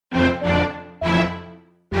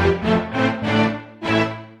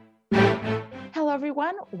Hello,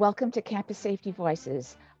 everyone. Welcome to Campus Safety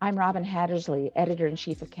Voices. I'm Robin Hattersley,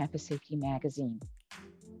 Editor-in-Chief of Campus Safety Magazine.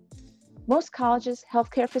 Most colleges,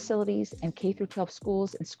 healthcare facilities, and K-12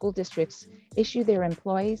 schools and school districts issue their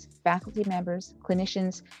employees, faculty members,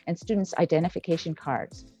 clinicians, and students identification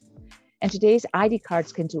cards. And today's ID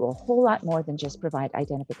cards can do a whole lot more than just provide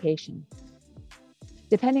identification.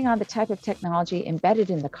 Depending on the type of technology embedded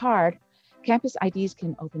in the card, campus IDs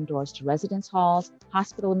can open doors to residence halls,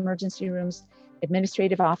 hospital emergency rooms,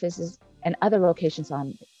 administrative offices, and other locations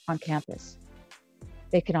on campus.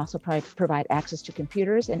 They can also provide access to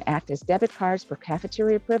computers and act as debit cards for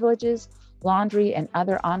cafeteria privileges, laundry, and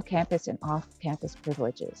other on-campus and off-campus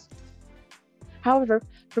privileges. However,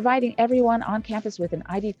 providing everyone on campus with an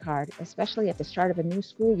ID card, especially at the start of a new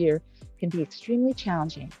school year, can be extremely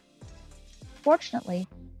challenging. Fortunately,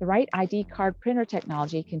 the right ID card printer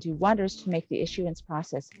technology can do wonders to make the issuance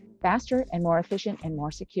process faster and more efficient and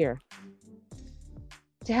more secure.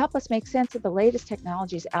 To help us make sense of the latest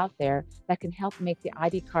technologies out there that can help make the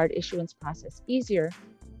ID card issuance process easier,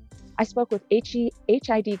 I spoke with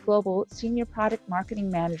HID Global Senior Product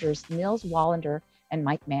Marketing Managers Nils Wallander and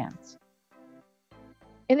Mike Mans.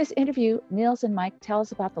 In this interview, Nils and Mike tell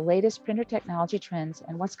us about the latest printer technology trends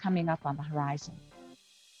and what's coming up on the horizon.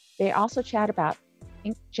 They also chat about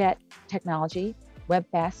inkjet technology,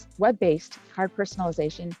 web-based card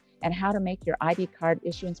personalization, and how to make your ID card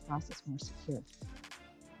issuance process more secure.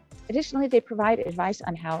 Additionally, they provide advice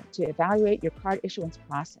on how to evaluate your card issuance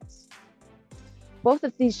process. Both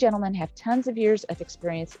of these gentlemen have tons of years of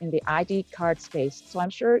experience in the ID card space, so I'm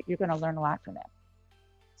sure you're going to learn a lot from them.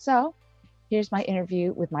 So here's my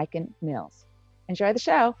interview with Mike and Nils. Enjoy the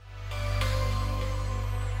show.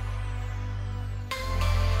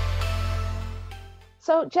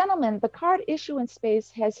 So, gentlemen, the card issuance space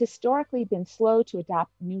has historically been slow to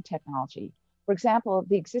adopt new technology. For example,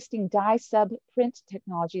 the existing die-sub print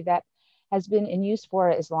technology that has been in use for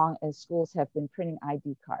as long as schools have been printing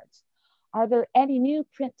ID cards. Are there any new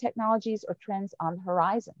print technologies or trends on the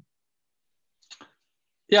horizon?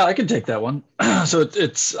 Yeah, I can take that one. So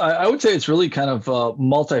I would say it's really kind of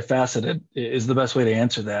multifaceted is the best way to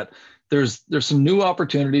answer that. There's some new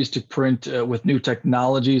opportunities to print with new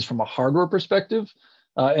technologies from a hardware perspective.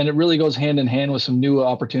 And it really goes hand in hand with some new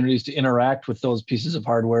opportunities to interact with those pieces of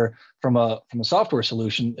hardware from a software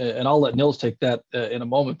solution. And I'll let Nils take that in a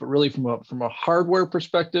moment. But really, from a hardware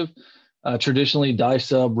perspective, traditionally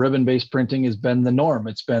die-sub ribbon-based printing has been the norm.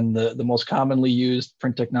 It's been the most commonly used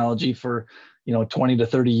print technology for 20 to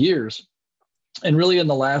 30 years. And really, in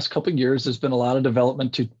the last couple of years, there's been a lot of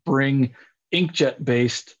development to bring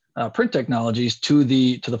inkjet-based print technologies to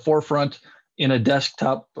the forefront in a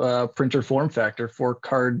desktop printer form factor for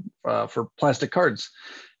plastic cards.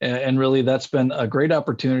 And really, that's been a great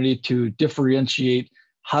opportunity to differentiate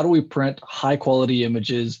how do we print high quality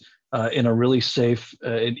images in a really safe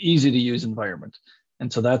and easy to use environment.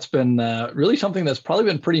 And so that's been really something that's probably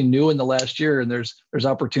been pretty new in the last year. And there's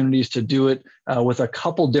opportunities to do it with a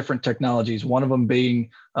couple different technologies, one of them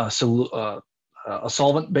being a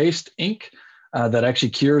solvent-based ink that actually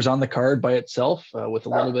cures on the card by itself with a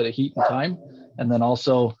little bit of heat and time, and then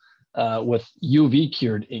also with UV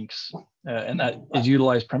cured inks, and that is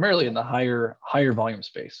utilized primarily in the higher volume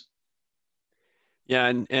space.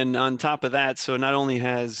 Yeah, and on top of that, so not only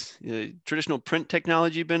has traditional print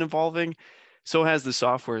technology been evolving, so has the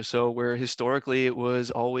software. So where historically it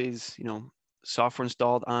was always software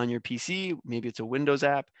installed on your PC, maybe it's a Windows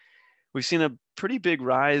app. We've seen a pretty big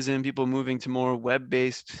rise in people moving to more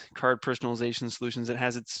web-based card personalization solutions that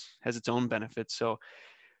has its own benefits. So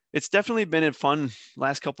it's definitely been a fun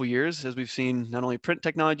last couple of years as we've seen not only print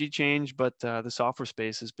technology change, but the software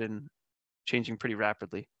space has been changing pretty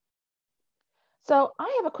rapidly. So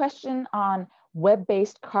I have a question on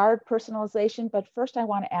web-based card personalization, but first I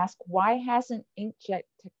want to ask, why hasn't inkjet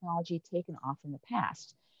technology taken off in the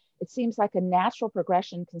past? It seems like a natural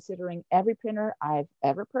progression considering every printer I've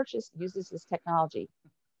ever purchased uses this technology.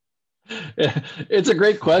 It's a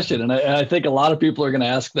great question. And I think a lot of people are going to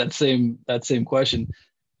ask that same question.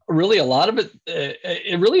 Really, a lot of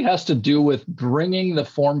it really has to do with bringing the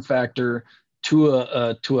form factor to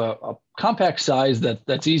a compact size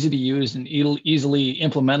that's easy to use and easily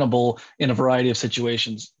implementable in a variety of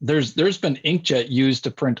situations. There's been inkjet used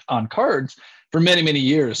to print on cards for many, many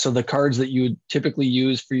years. So the cards that you would typically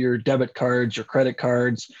use for your debit cards, your credit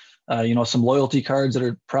cards, some loyalty cards that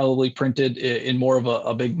are probably printed in more of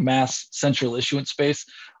a big mass central issuance space.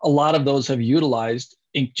 A lot of those have utilized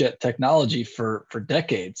inkjet technology for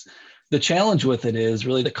decades. The challenge with it is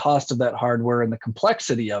really the cost of that hardware and the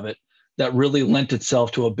complexity of it that really lent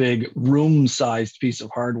itself to a big room-sized piece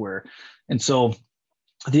of hardware. And so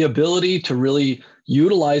the ability to really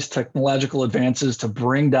utilize technological advances to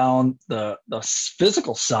bring down the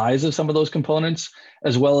physical size of some of those components,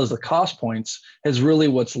 as well as the cost points, is really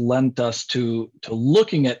what's lent us to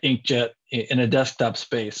looking at inkjet in a desktop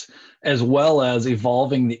space, as well as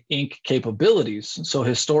evolving the ink capabilities. So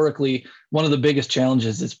historically, one of the biggest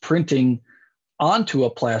challenges is printing onto a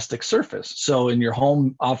plastic surface. So in your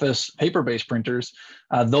home office paper-based printers,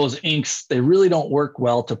 those inks, they really don't work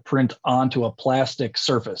well to print onto a plastic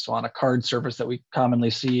surface, so on a card surface that we commonly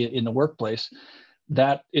see in the workplace.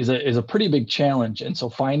 That is a pretty big challenge. And so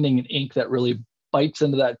finding an ink that really bites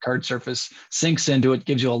into that card surface, sinks into it,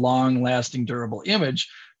 gives you a long-lasting, durable image,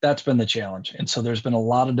 that's been the challenge. And so there's been a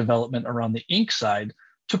lot of development around the ink side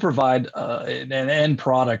to provide an end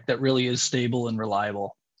product that really is stable and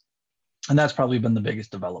reliable. And that's probably been the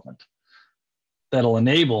biggest development that'll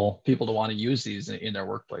enable people to want to use these in their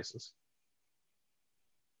workplaces.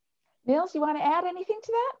 Nils, you want to add anything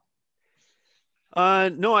to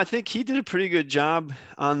that? No, I think he did a pretty good job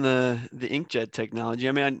on the inkjet technology.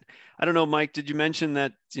 I mean, I don't know, Mike, did you mention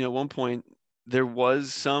that, at one point there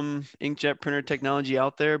was some inkjet printer technology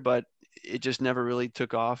out there, but it just never really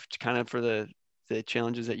took off kind of for the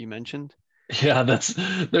challenges that you mentioned? Yeah,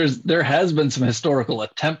 there has been some historical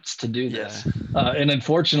attempts to do this, and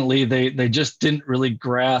unfortunately, they just didn't really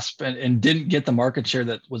grasp and didn't get the market share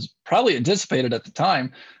that was probably anticipated at the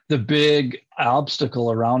time. The big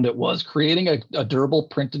obstacle around it was creating a durable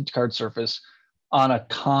printed card surface on a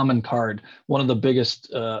common card. One of the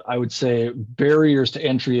biggest, I would say, barriers to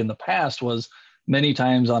entry in the past was many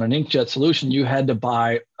times on an inkjet solution, you had to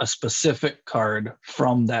buy a specific card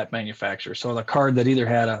from that manufacturer. So the card that either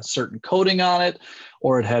had a certain coating on it,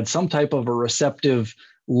 or it had some type of a receptive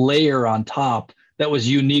layer on top that was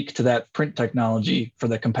unique to that print technology for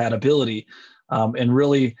the compatibility. And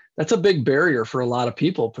really, that's a big barrier for a lot of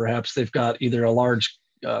people. Perhaps they've got either a large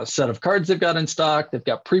set of cards they've got in stock, they've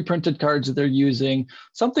got pre-printed cards that they're using.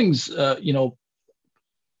 Something's,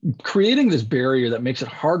 creating this barrier that makes it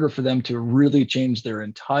harder for them to really change their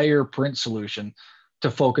entire print solution to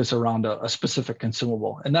focus around a specific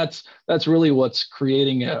consumable. And that's really what's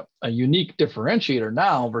creating a unique differentiator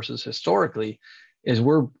now versus historically, is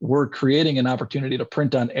we're creating an opportunity to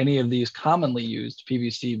print on any of these commonly used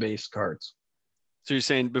PVC-based cards. So you're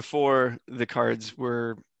saying before the cards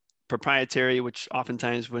were proprietary, which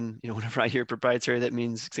oftentimes whenever I hear proprietary, that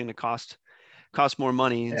means it's going to cost more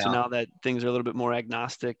money. And so now that things are a little bit more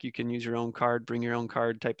agnostic, you can use your own card, bring your own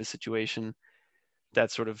card type of situation.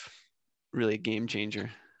 That's sort of really a game changer.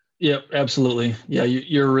 Yep, absolutely. Yeah,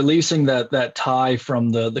 you're releasing that tie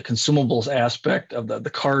from the consumables aspect of the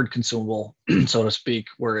card consumable, so to speak,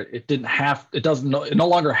 where it no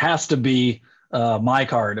longer has to be my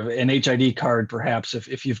card, an HID card, perhaps.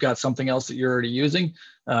 If you've got something else that you're already using,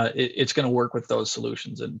 it's going to work with those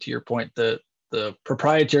solutions. And to your point, the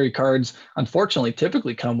proprietary cards, unfortunately,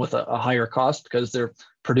 typically come with a higher cost because they're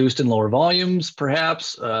produced in lower volumes,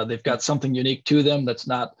 perhaps. They've got something unique to them that's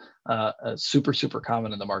not super, super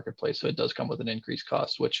common in the marketplace. So it does come with an increased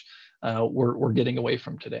cost, which we're getting away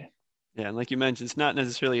from today. Yeah, and like you mentioned, it's not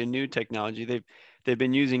necessarily a new technology. They've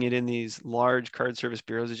been using it in these large card service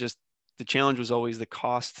bureaus. It's just the challenge was always the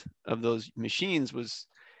cost of those machines was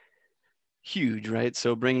huge, right?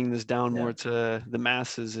 So bringing this down more to the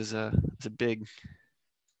masses is a big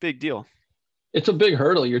deal. It's a big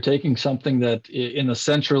hurdle. You're taking something that in the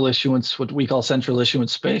central issuance, what we call central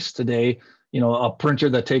issuance space today, a printer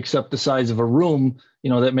that takes up the size of a room,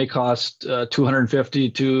 that may cost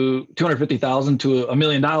 $250,000 to $250,000 to $1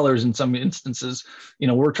 million in some instances.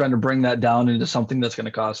 We're trying to bring that down into something that's going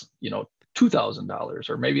to cost, $2,000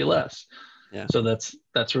 or maybe less. Yeah. So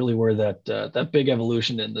that's really where that big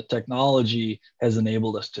evolution in the technology has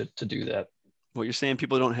enabled us to do that. What you're saying,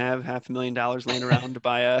 people don't have $500,000 laying around to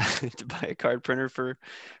buy a card printer for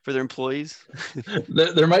their employees?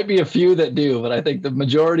 There might be a few that do, but I think the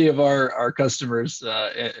majority of our customers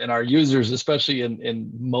and our users, especially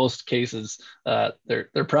in most cases,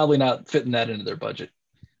 they're probably not fitting that into their budget.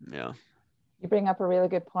 Yeah. You bring up a really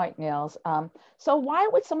good point, Nils. So why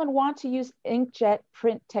would someone want to use inkjet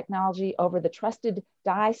print technology over the trusted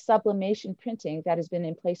dye sublimation printing that has been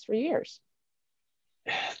in place for years?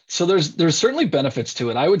 So there's certainly benefits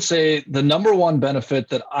to it. I would say the number one benefit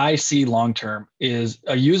that I see long-term is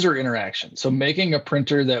a user interaction. So making a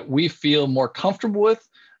printer that we feel more comfortable with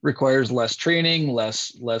requires less training,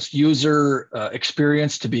 less user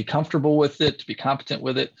experience to be comfortable with it, to be competent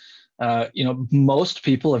with it. Most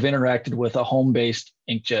people have interacted with a home-based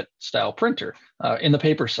inkjet style printer in the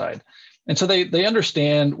paper side. And so they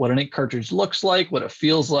understand what an ink cartridge looks like, what it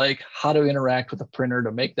feels like, how to interact with the printer to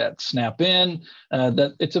make that snap in.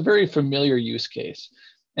 That it's a very familiar use case.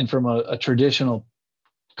 And from a traditional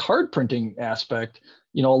card printing aspect,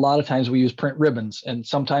 a lot of times we use print ribbons, and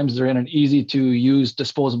sometimes they're in an easy to use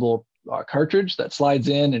disposable cartridge that slides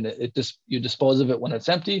in, and you dispose of it when it's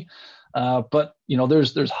empty. But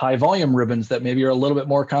there's high volume ribbons that maybe are a little bit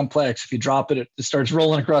more complex. If you drop it, it starts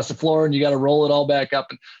rolling across the floor, and you got to roll it all back up.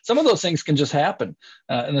 And some of those things can just happen.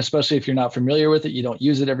 And especially if you're not familiar with it, you don't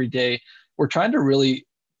use it every day. We're trying to really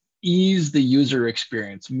ease the user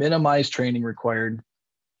experience, minimize training required.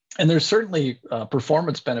 And there's certainly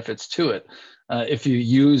performance benefits to it. If you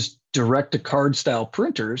use direct to card style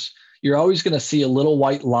printers, you're always going to see a little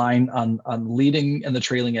white line on leading and the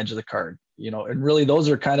trailing edge of the card. And really those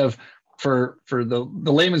are kind of, for the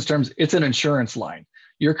layman's terms, it's an insurance line.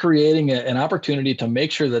 You're creating an opportunity to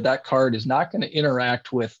make sure that card is not going to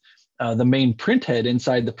interact with the main print head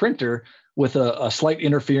inside the printer with a slight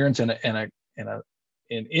interference and an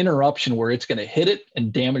interruption where it's going to hit it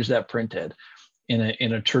and damage that print head.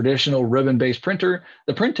 In a traditional ribbon-based printer,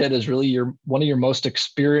 the print head is really one of your most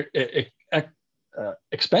expensive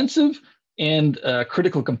and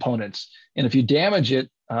critical components. And if you damage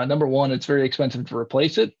it, number one, it's very expensive to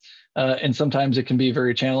replace it. And sometimes it can be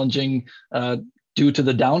very challenging due to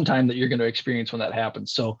the downtime that you're going to experience when that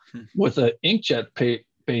happens. So with an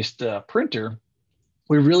inkjet-based printer,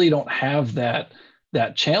 we really don't have that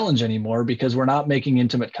challenge anymore because we're not making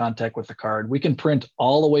intimate contact with the card. We can print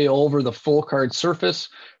all the way over the full card surface,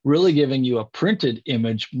 really giving you a printed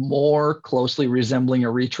image more closely resembling a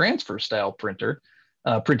retransfer style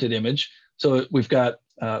printed image. So we've got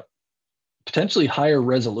potentially higher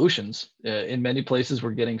resolutions. In many places,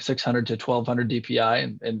 we're getting 600 to 1200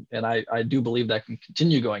 DPI, and I do believe that can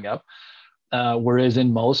continue going up. Whereas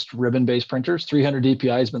in most ribbon-based printers, 300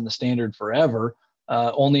 DPI has been the standard forever.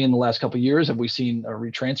 Only in the last couple of years have we seen a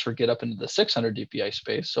retransfer get up into the 600 DPI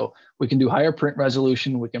space. So we can do higher print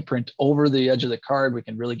resolution. We can print over the edge of the card. We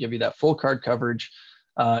can really give you that full card coverage,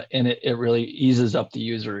 and it really eases up the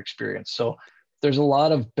user experience. So there's a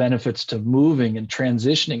lot of benefits to moving and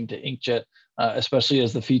transitioning to inkjet, especially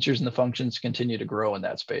as the features and the functions continue to grow in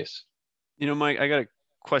that space. Mike, I got a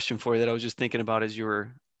question for you that I was just thinking about as you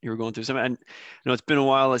were going through some. And it's been a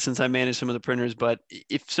while since I managed some of the printers, but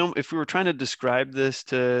if we were trying to describe this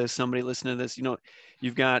to somebody listening to this,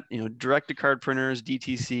 you've got direct to card printers,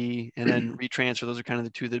 DTC, and then retransfer. Those are kind of the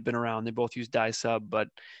two that have been around. They both use dye sub, but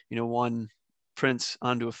one prints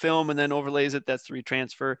onto a film and then overlays it. That's the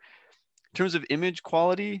retransfer. In terms of image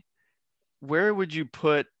quality, where would you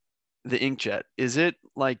put the inkjet? Is it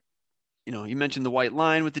like, you mentioned the white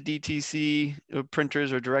line with the DTC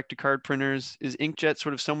printers or direct to card printers. Is inkjet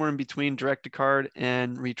sort of somewhere in between direct to card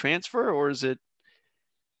and retransfer, or is it,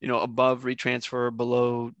 above retransfer,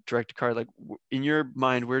 below direct to card? Like in your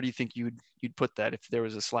mind, where do you think you'd put that if there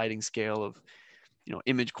was a sliding scale of,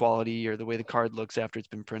 image quality or the way the card looks after it's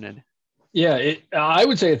been printed? Yeah, I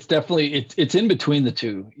would say it's definitely it's in between the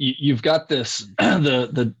two. You've got this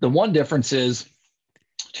the one difference is,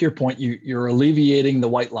 to your point, you're alleviating the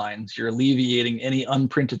white lines. You're alleviating any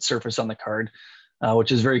unprinted surface on the card,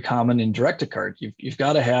 which is very common in direct to card. You've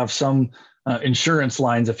got to have some insurance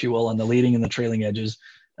lines, if you will, on the leading and the trailing edges.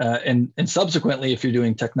 And subsequently, if you're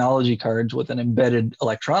doing technology cards with an embedded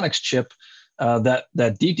electronics chip, that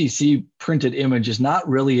DTC printed image is not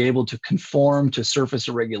really able to conform to surface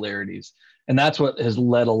irregularities. And that's what has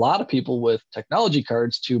led a lot of people with technology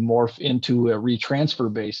cards to morph into a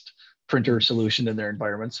retransfer-based printer solution in their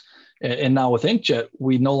environments. And now with inkjet,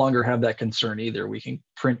 we no longer have that concern either. We can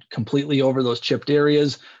print completely over those chipped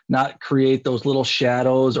areas, not create those little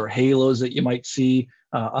shadows or halos that you might see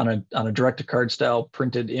on a direct-to-card style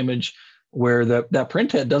printed image, where that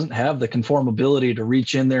print head doesn't have the conformability to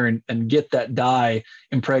reach in there and get that dye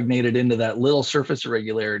impregnated into that little surface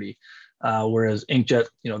irregularity. Whereas inkjet,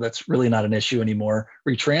 that's really not an issue anymore.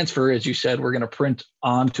 Retransfer, as you said, we're going to print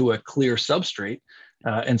onto a clear substrate.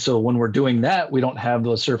 And so when we're doing that, we don't have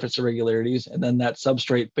those surface irregularities. And then that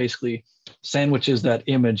substrate basically sandwiches that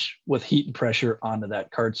image with heat and pressure onto that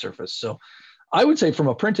card surface. So I would say from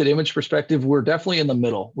a printed image perspective, we're definitely in the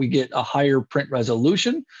middle. We get a higher print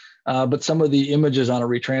resolution, but some of the images on a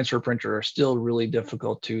retransfer printer are still really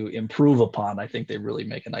difficult to improve upon. I think they really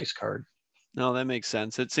make a nice card. No, that makes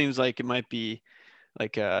sense. It seems like it might be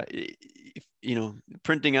like,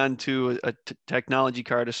 printing onto a technology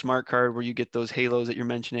card, a smart card where you get those halos that you're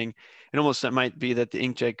mentioning. It almost might be that the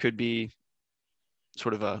inkjet could be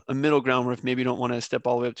sort of a middle ground where if maybe you don't want to step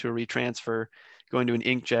all the way up to a retransfer, going to an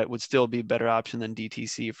inkjet would still be a better option than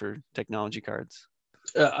DTC for technology cards.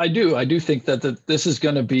 I do. I do think that this is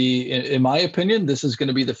going to be, in my opinion, this is going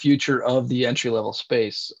to be the future of the entry level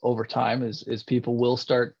space over time. Is people will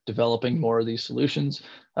start developing more of these solutions,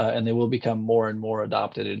 and they will become more and more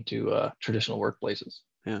adopted into traditional workplaces.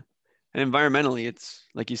 Yeah, and environmentally, it's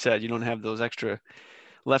like you said, you don't have those extra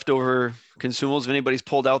leftover consumables. If anybody's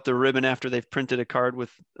pulled out the ribbon after they've printed a card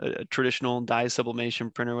with a traditional dye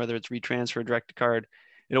sublimation printer, whether it's retransfer or direct to card,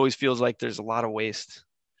 it always feels like there's a lot of waste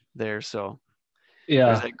there. So there's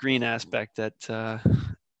Yeah, that green aspect that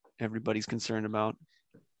everybody's concerned about.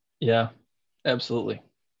 yeah, absolutely.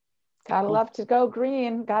 Gotta Cool. love to go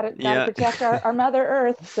green. Gotta Yeah. protect our Mother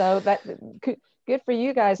Earth. So that good for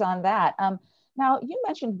you guys on that. Now you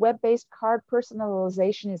mentioned web-based card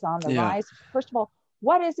personalization is on the Yeah. rise. First of all,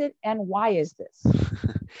 what is it and why is this?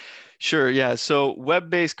 Sure. Yeah. So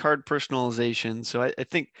web-based card personalization. So I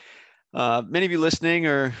think many of you listening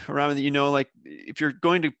or around that, like if you're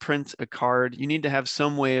going to print a card, you need to have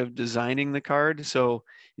some way of designing the card. So,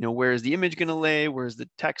 where is the image going to lay? Where is the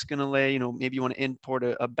text going to lay? Maybe you want to import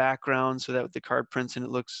a background so that the card prints and it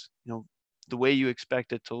looks, the way you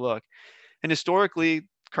expect it to look. And historically,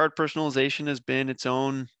 card personalization has been its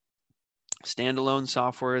own standalone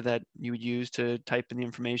software that you would use to type in the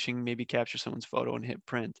information, maybe capture someone's photo and hit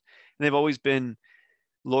print. And they've always been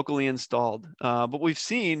locally installed. But what we've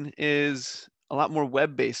seen is a lot more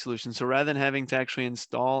web-based solutions. So rather than having to actually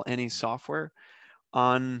install any software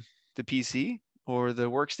on the PC or the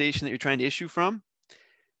workstation that you're trying to issue from,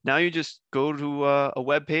 now you just go to a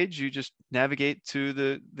web page, you just navigate to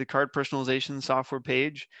the card personalization software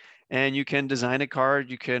page, and you can design a card.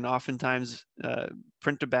 You can oftentimes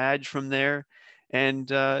print a badge from there. And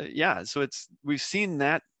yeah, so we've seen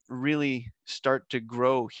that really start to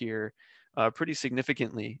grow here pretty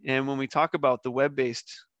significantly. And when we talk about the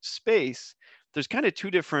web-based space, there's kind of two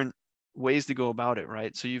different ways to go about it,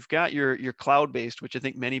 right? So you've got your cloud-based, which I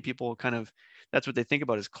think many people kind of, that's what they think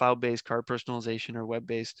about is cloud-based card personalization or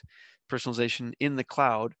web-based personalization in the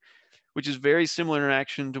cloud, which is very similar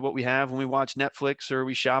interaction to what we have when we watch Netflix or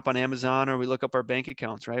we shop on Amazon or we look up our bank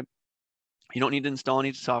accounts, right? You don't need to install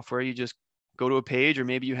any software. You just go to a page, or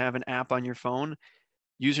maybe you have an app on your phone,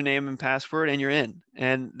 username and password, and you're in.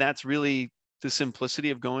 And that's really the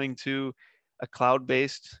simplicity of going to a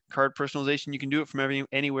cloud-based card personalization. You can do it from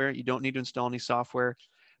anywhere. You don't need to install any software.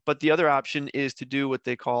 But the other option is to do what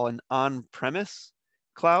they call an on-premise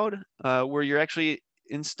cloud, where you're actually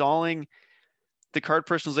installing the card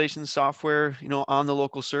personalization software, on the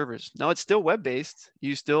local servers. Now it's still web-based.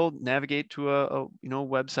 You still navigate to a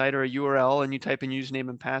website or a URL and you type in username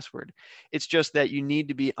and password. It's just that you need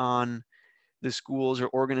to be on the schools or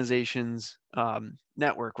organizations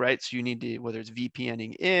network, right? So you need to, whether it's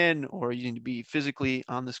VPNing in or you need to be physically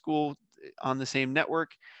on the school on the same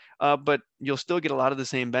network, but you'll still get a lot of the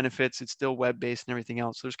same benefits. It's still web-based and everything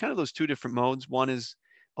else. So there's kind of those two different modes. One is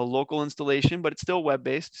a local installation, but it's still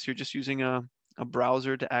web-based. So you're just using a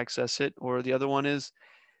browser to access it, or the other one is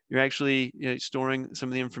you're actually storing some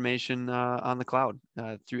of the information on the cloud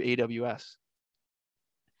through AWS.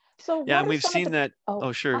 So Yeah, what and are we've some of seen the, that. oh,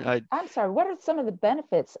 Oh, sure. I'm sorry, what are some of the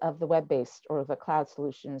benefits of the web-based or the cloud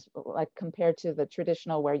solutions, like compared to the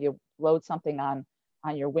traditional where you load something on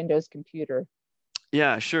your Windows computer?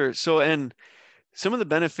 Yeah, sure. So, and some of the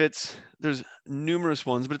benefits, there's numerous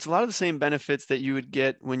ones, but it's a lot of the same benefits that you would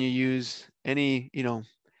get when you use any,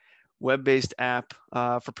 web-based app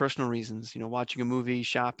for personal reasons, watching a movie,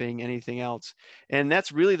 shopping, anything else. And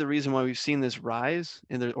that's really the reason why we've seen this rise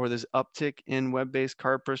or this uptick in web-based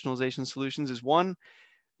card personalization solutions is one,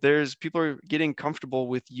 there's people are getting comfortable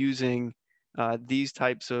with using these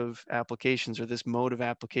types of applications or this mode of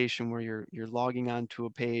application where you're logging onto a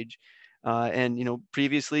page. And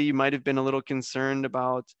previously you might have been a little concerned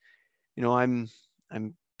about, I'm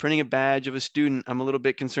printing a badge of a student. I'm a little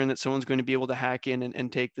bit concerned that someone's going to be able to hack in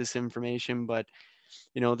and take this information. But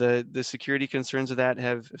the security concerns of that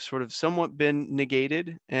have sort of somewhat been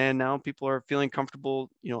negated, and now people are feeling comfortable,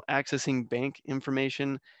 accessing bank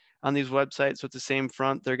information on these websites. So it's the same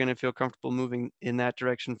front. They're going to feel comfortable moving in that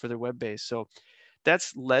direction for their web base. So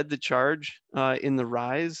that's led the charge in the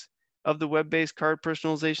rise of the web-based card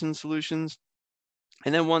personalization solutions.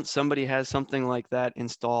 And then once somebody has something like that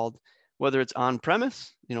installed, whether it's on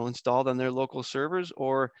premise, installed on their local servers,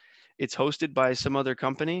 or it's hosted by some other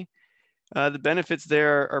company, the benefits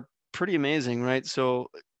there are pretty amazing, right?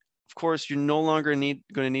 So of course, you're no longer going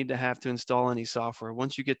to need to have to install any software.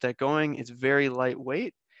 Once you get that going, it's very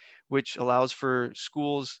lightweight, which allows for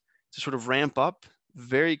schools to sort of ramp up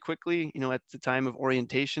very quickly, at the time of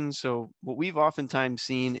orientation. So what we've oftentimes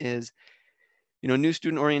seen is, new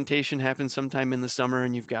student orientation happens sometime in the summer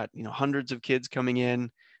and you've got, hundreds of kids coming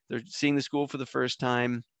in. they're seeing the school for the first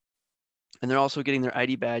time, and they're also getting their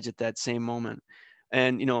ID badge at that same moment.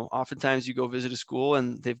 And oftentimes you go visit a school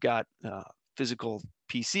and they've got physical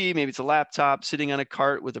PC, maybe it's a laptop sitting on a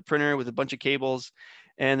cart with a printer with a bunch of cables,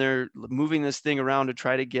 and they're moving this thing around to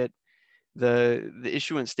try to get the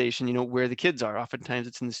issuance station, where the kids are. Oftentimes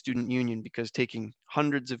it's in the student union, because taking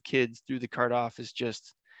hundreds of kids through the cart off is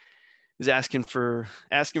asking for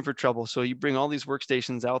trouble. So you bring all these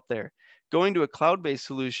workstations out there. Going to a cloud-based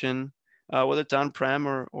solution, whether it's on-prem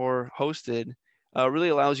or hosted, really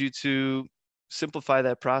allows you to simplify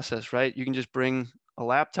that process, right? You can just bring a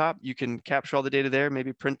laptop, you can capture all the data there,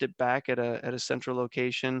 maybe print it back at a central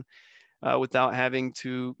location, without having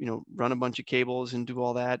to, run a bunch of cables and do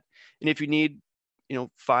all that. And if you need,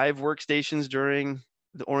 5 workstations during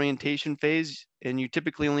the orientation phase, and you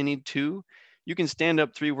typically only need 2, you can stand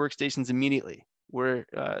up 3 workstations immediately. Where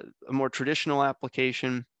a more traditional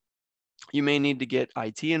application, you may need to get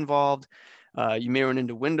IT involved. You may run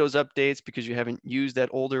into Windows updates because you haven't used that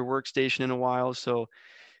older workstation in a while. So,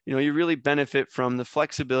 you really benefit from the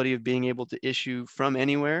flexibility of being able to issue from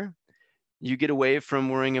anywhere. You get away from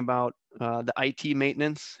worrying about the IT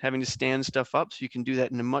maintenance, having to stand stuff up, so you can do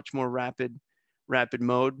that in a much more rapid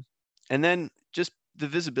mode. And then just the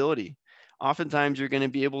visibility. Oftentimes you're going to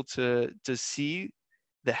be able to see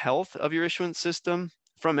the health of your issuance system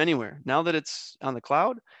from anywhere. Now that it's on the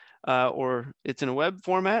cloud, or it's in a web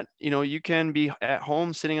format, you can be at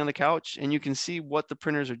home sitting on the couch and you can see what the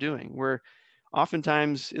printers are doing. Where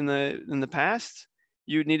oftentimes in the past,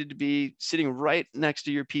 you needed to be sitting right next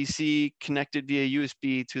to your PC, connected via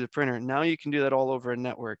USB to the printer. Now you can do that all over a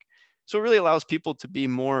network. So it really allows people to be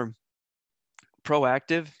more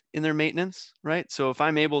proactive in their maintenance, right? So if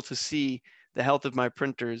I'm able to see the health of my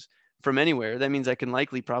printers from anywhere, that means I can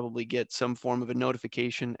likely probably get some form of a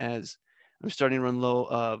notification as I'm starting to run low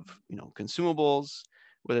of, consumables,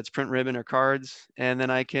 whether it's print ribbon or cards, and then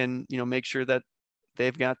I can, make sure that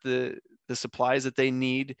they've got the supplies that they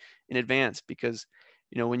need in advance. Because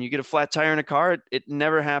when you get a flat tire in a car, it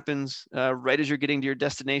never happens right as you're getting to your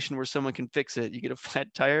destination where someone can fix it. You get a flat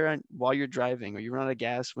tire while you're driving, or you run out of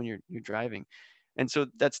gas when you're driving. And so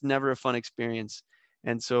that's never a fun experience.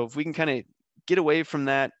 And so if we can kind of get away from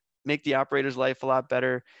that, make the operator's life a lot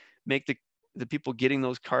better, make the people getting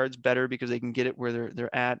those cards better because they can get it where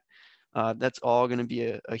they're at, that's all going to be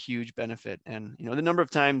a huge benefit. And the number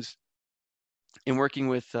of times in working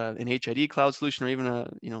with an HID cloud solution, or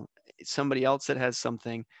even somebody else that has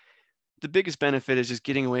something, the biggest benefit is just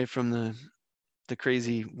getting away from the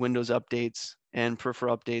crazy Windows updates and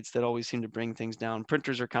peripheral updates that always seem to bring things down.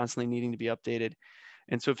 Printers are constantly needing to be updated.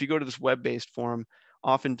 And so if you go to this web-based form,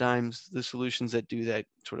 oftentimes the solutions that do that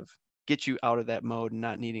sort of get you out of that mode and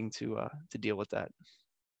not needing to deal with that.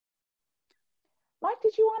 Mike,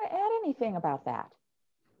 did you want to add anything about that?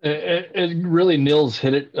 It really Nils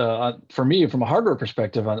hit it for me from a hardware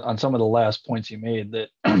perspective on some of the last points you made, that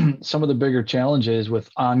some of the bigger challenges with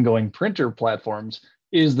ongoing printer platforms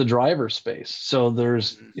is the driver space. So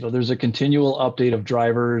there's a continual update of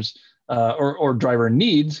drivers or driver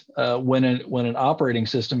needs when an operating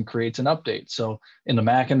system creates an update. So in the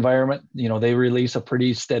Mac environment, they release a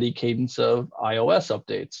pretty steady cadence of iOS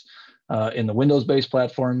updates. In the Windows-based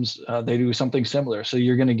platforms, they do something similar. So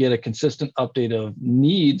you're going to get a consistent update of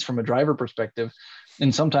needs from a driver perspective.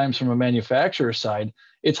 And sometimes from a manufacturer side,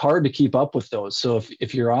 it's hard to keep up with those. So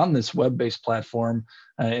if you're on this web-based platform,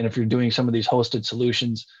 and if you're doing some of these hosted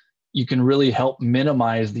solutions, you can really help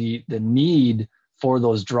minimize the need for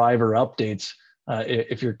those driver updates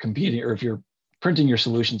if you're competing, or if you're printing your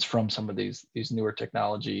solutions from some of these newer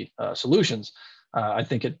technology solutions. I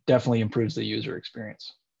think it definitely improves the user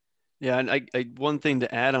experience. Yeah, and I one thing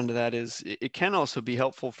to add onto that is it can also be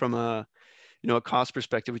helpful from a cost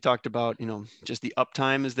perspective. We talked about just the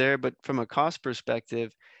uptime is there, but from a cost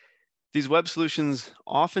perspective, these web solutions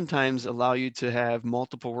oftentimes allow you to have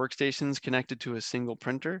multiple workstations connected to a single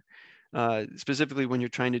printer. Specifically when you're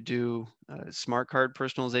trying to do smart card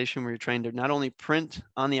personalization, where you're trying to not only print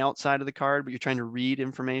on the outside of the card, but you're trying to read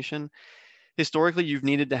information. Historically, you've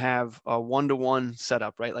needed to have a one-to-one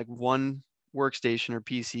setup, right? Like one workstation or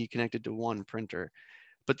PC connected to one printer.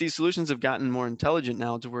 But these solutions have gotten more intelligent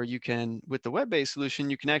now to where you can, with the web-based solution,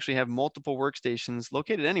 you can actually have multiple workstations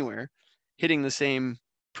located anywhere hitting the same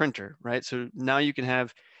printer, right? So now you can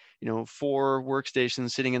have, 4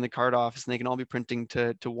 workstations sitting in the card office, and they can all be printing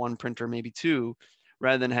to one printer, maybe 2,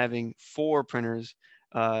 rather than having 4 printers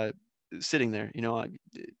sitting there.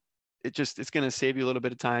 It's going to save you a little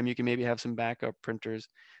bit of time. You can maybe have some backup printers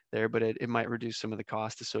there, but it might reduce some of the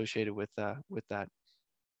cost associated with that.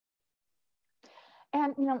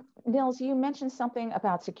 And Nils, you mentioned something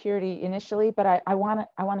about security initially, but I want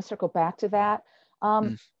to circle back to that.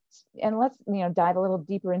 Mm. And let's dive a little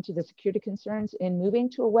deeper into the security concerns in moving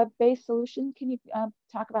to a web-based solution. Can you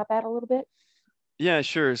talk about that a little bit? Yeah,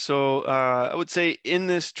 sure. So I would say in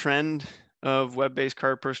this trend of web-based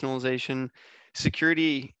card personalization,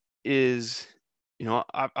 security is,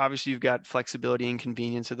 obviously you've got flexibility and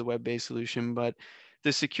convenience of the web-based solution, but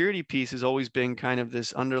the security piece has always been kind of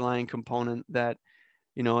this underlying component that,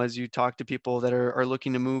 as you talk to people that are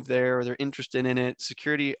looking to move there or they're interested in it,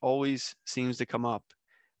 security always seems to come up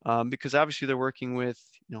because obviously they're working with,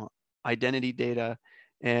 identity data,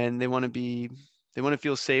 and they want to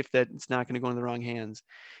feel safe that it's not going to go in the wrong hands.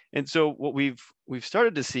 And so what we've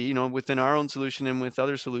started to see, within our own solution and with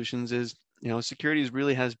other solutions is, security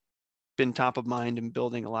really has been top of mind in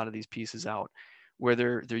building a lot of these pieces out, where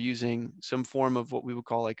they're using some form of what we would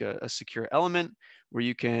call like a secure element, where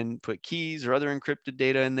you can put keys or other encrypted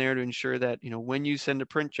data in there to ensure that, when you send a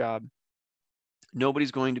print job,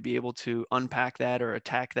 nobody's going to be able to unpack that or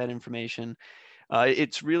attack that information.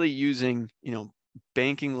 It's really using,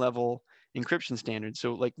 banking level encryption standards.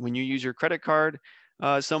 So like when you use your credit card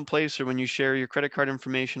someplace, or when you share your credit card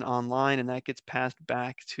information online and that gets passed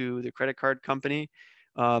back to the credit card company,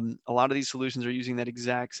 a lot of these solutions are using that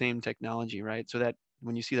exact same technology, right? So that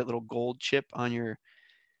when you see that little gold chip on your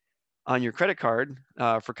credit card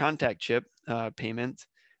for contact chip payment,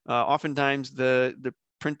 oftentimes the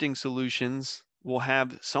printing solutions will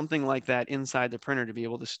have something like that inside the printer to be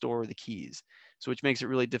able to store the keys. So which makes it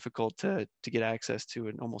really difficult to get access to,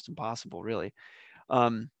 and almost impossible, really.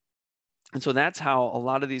 Um, and so that's how a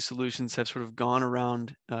lot of these solutions have sort of gone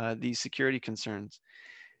around these security concerns.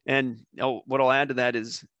 And what I'll add to that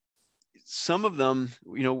is some of them,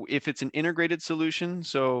 if it's an integrated solution,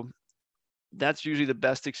 so that's usually the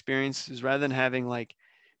best experience, is rather than having like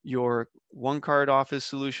your one card office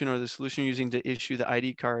solution or the solution you're using to issue the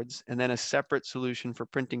ID cards and then a separate solution for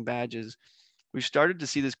printing badges. We've started to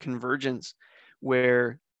see this convergence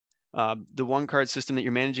where the one card system that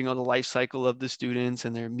you're managing all the life cycle of the students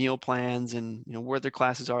and their meal plans and where their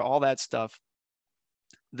classes are, all that stuff,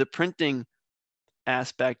 the printing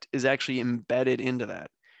aspect is actually embedded into that,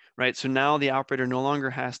 right? So now the operator no longer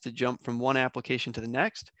has to jump from one application to the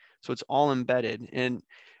next. So it's all embedded. And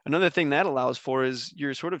another thing that allows for is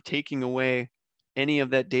you're sort of taking away any of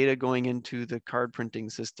that data going into the card printing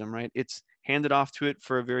system, right? It's handed off to it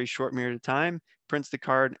for a very short period of time, prints the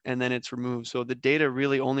card, and then it's removed. So the data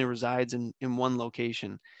really only resides in one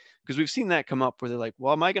location. Because we've seen that come up where they're like,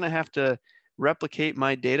 well, am I going to have to replicate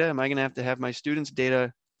my data? Am I going to have my students'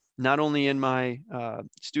 data not only in my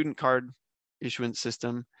student card issuance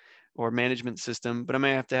system or management system, but I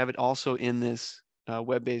may have to have it also in this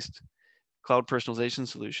web-based cloud personalization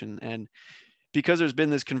solution? And because there's been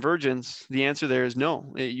this convergence, the answer there is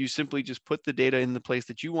no. You simply just put the data in the place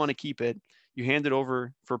that you want to keep it. You hand it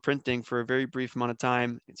over for printing for a very brief amount of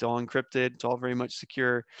time. It's all encrypted. It's all very much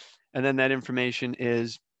secure. And then that information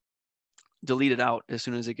is deleted out as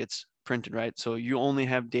soon as it gets printed, right? So you only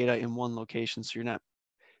have data in one location. So you're not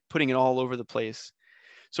putting it all over the place.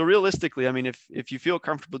 So realistically, I mean, if you feel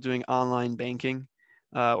comfortable doing online banking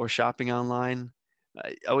or shopping online,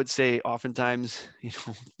 I would say oftentimes,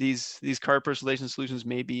 these card personalization solutions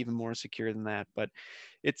may be even more secure than that. But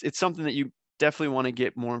it's something that you definitely want to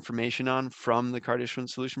get more information on from the card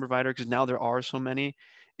issuance solution provider, because now there are so many.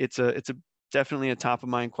 It's definitely a top of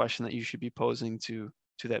mind question that you should be posing to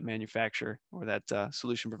that manufacturer or that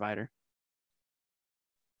solution provider.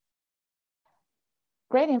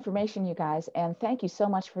 Great information, you guys, and thank you so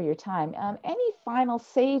much for your time. Any final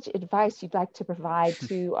sage advice you'd like to provide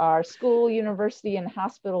to our school, university, and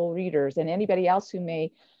hospital readers, and anybody else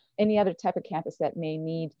any other type of campus that may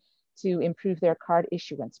need to improve their card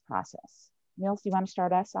issuance process? Nils, you want to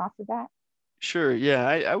start us off with that? Sure. Yeah,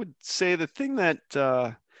 I would say the thing that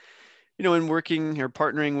in working or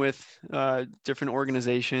partnering with different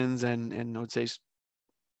organizations and I would say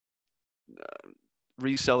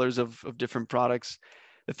resellers of different products,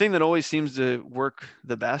 the thing that always seems to work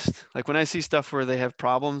the best, like when I see stuff where they have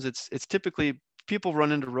problems, it's typically people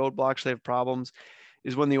run into roadblocks, they have problems,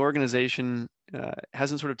 is when the organization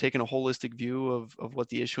hasn't sort of taken a holistic view of what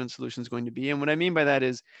the issuance solution is going to be. And what I mean by that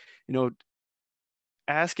is,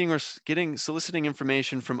 asking or soliciting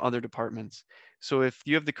information from other departments. So if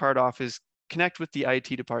you have the card office, connect with the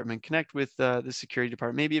IT department, connect with the security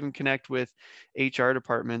department, maybe even connect with HR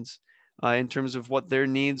departments in terms of what their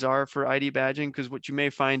needs are for ID badging. Because what you may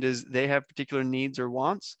find is they have particular needs or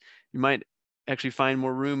wants. You might actually find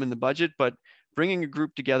more room in the budget, but bringing a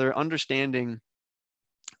group together, understanding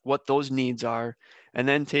what those needs are, and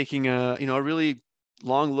then taking a really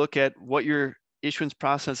long look at what your issuance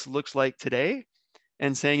process looks like today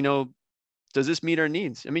and saying, does this meet our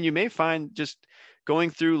needs? I mean, you may find just going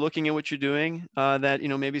through, looking at what you're doing, that,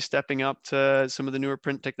 maybe stepping up to some of the newer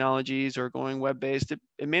print technologies or going web-based,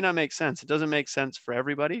 it may not make sense. It doesn't make sense for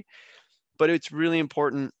everybody, but it's really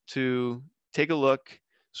important to take a look,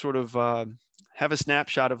 sort of have a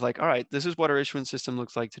snapshot of like, all right, this is what our issuance system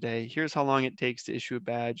looks like today. Here's how long it takes to issue a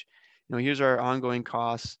badge. Here's our ongoing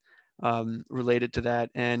costs related to that.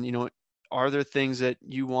 And, are there things that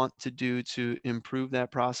you want to do to improve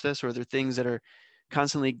that process? Or are there things that are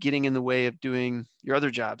constantly getting in the way of doing your other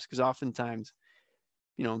jobs? Because oftentimes,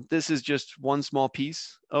 this is just one small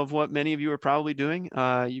piece of what many of you are probably doing.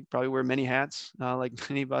 You probably wear many hats, like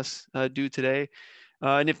many of us do today.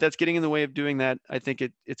 And if that's getting in the way of doing that, I think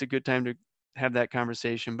it's a good time to have that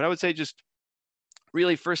conversation. But I would say just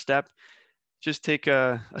really first step, just take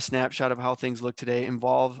a snapshot of how things look today,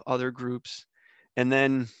 involve other groups, and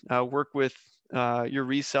then work with your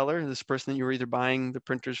reseller, this person that you were either buying the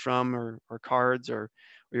printers from or cards or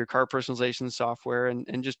your card personalization software,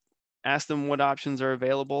 and just ask them what options are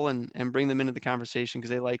available and bring them into the conversation, because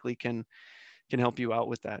they likely can help you out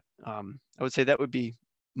with that. I would say that would be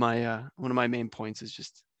my one of my main points, is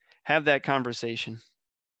just have that conversation.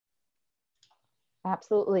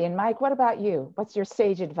 Absolutely. And Mike, what about you? What's your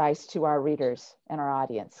sage advice to our readers and our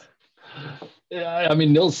audience? Yeah, I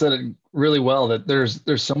mean, Nils said it really well, that there's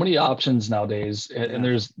so many options nowadays, and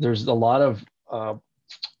there's a lot of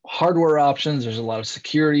hardware options. There's a lot of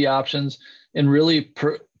security options, and really,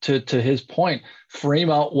 to his point, frame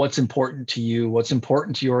out what's important to you, what's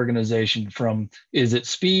important to your organization. From, is it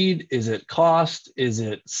speed? Is it cost? Is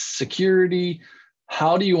it security?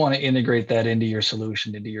 How do you want to integrate that into your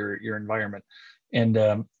solution, into your environment? And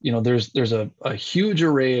there's a huge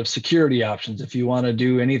array of security options. If you want to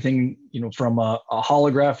do anything, from a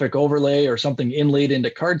holographic overlay or something inlaid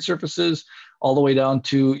into card surfaces, all the way down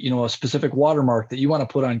to a specific watermark that you want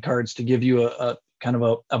to put on cards to give you a kind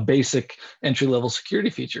of a basic entry-level security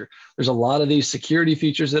feature. There's a lot of these security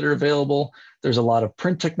features that are available. There's a lot of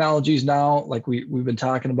print technologies now, like we've been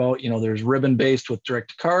talking about. There's ribbon-based with direct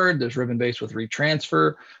to card. There's ribbon-based with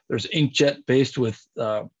retransfer. There's inkjet-based with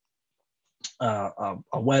a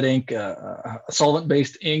wet ink, a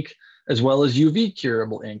solvent-based ink, as well as UV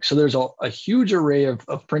curable ink. So there's a huge array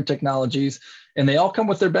of print technologies, and they all come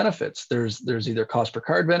with their benefits. There's either cost per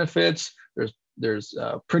card benefits, there's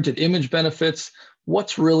printed image benefits.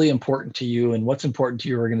 What's really important to you and what's important to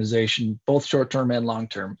your organization, both short-term and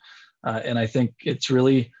long-term. And I think it's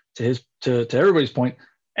really, to everybody's point,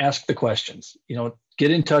 ask the questions.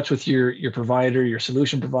 Get in touch with your provider, your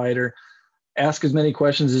solution provider. Ask as many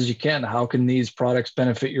questions as you can. How can these products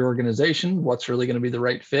benefit your organization? What's really going to be the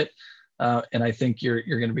right fit? And I think you're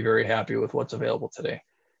going to be very happy with what's available today.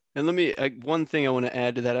 And let me, one thing I want to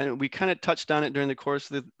add to that. I know we kind of touched on it during the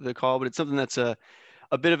course of the call, but it's something that's a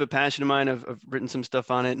bit of a passion of mine. I've written some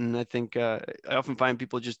stuff on it, and I think I often find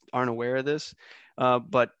people just aren't aware of this.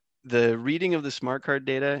 But the reading of the smart card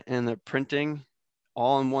data and the printing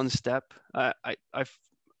all in one step,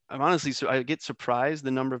 I'm honestly, so I get surprised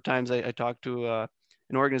the number of times I talk to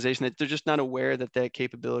an organization that they're just not aware that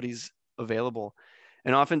capability is available.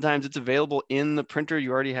 And oftentimes it's available in the printer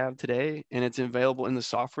you already have today, and it's available in the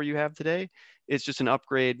software you have today. It's just an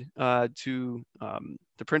upgrade to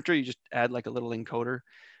the printer. You just add like a little encoder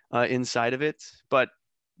inside of it. But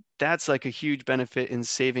that's like a huge benefit in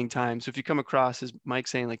saving time. So if you come across, as Mike's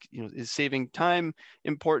saying, like, is saving time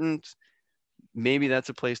important? Maybe that's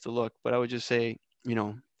a place to look. But I would just say,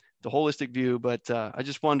 the holistic view. But I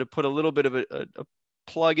just wanted to put a little bit of a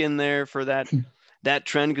plug in there for that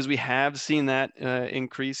trend, because we have seen that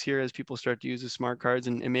increase here as people start to use the smart cards,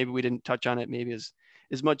 and maybe we didn't touch on it maybe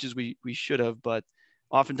as much as we should have, but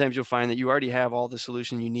oftentimes you'll find that you already have all the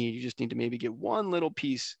solution you need. You just need to maybe get one little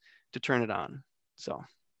piece to turn it on. So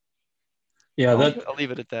yeah, I'll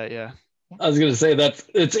leave it at that. Yeah. I was going to say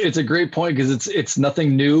it's a great point, because it's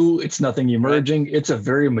nothing new. It's nothing emerging. Right. It's a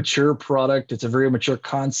very mature product. It's a very mature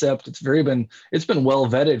concept. It's been well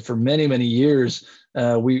vetted for many, many years.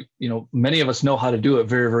 Many of us know how to do it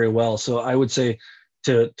very, very well. So I would say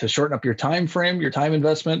to shorten up your time frame, your time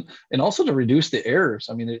investment, and also to reduce the errors.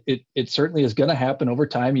 I mean, it certainly is going to happen over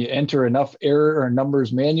time. You enter enough error or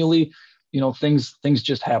numbers manually, things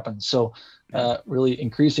just happen. So really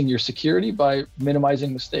increasing your security by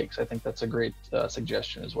minimizing mistakes. I think that's a great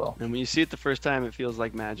suggestion as well. And when you see it the first time, it feels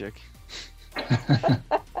like magic.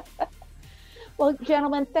 Well,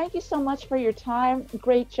 gentlemen, thank you so much for your time.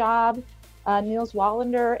 Great job. Nils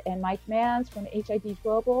Wallander and Mike Mans from HID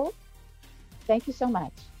Global. Thank you so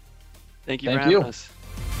much. Thank you for having us.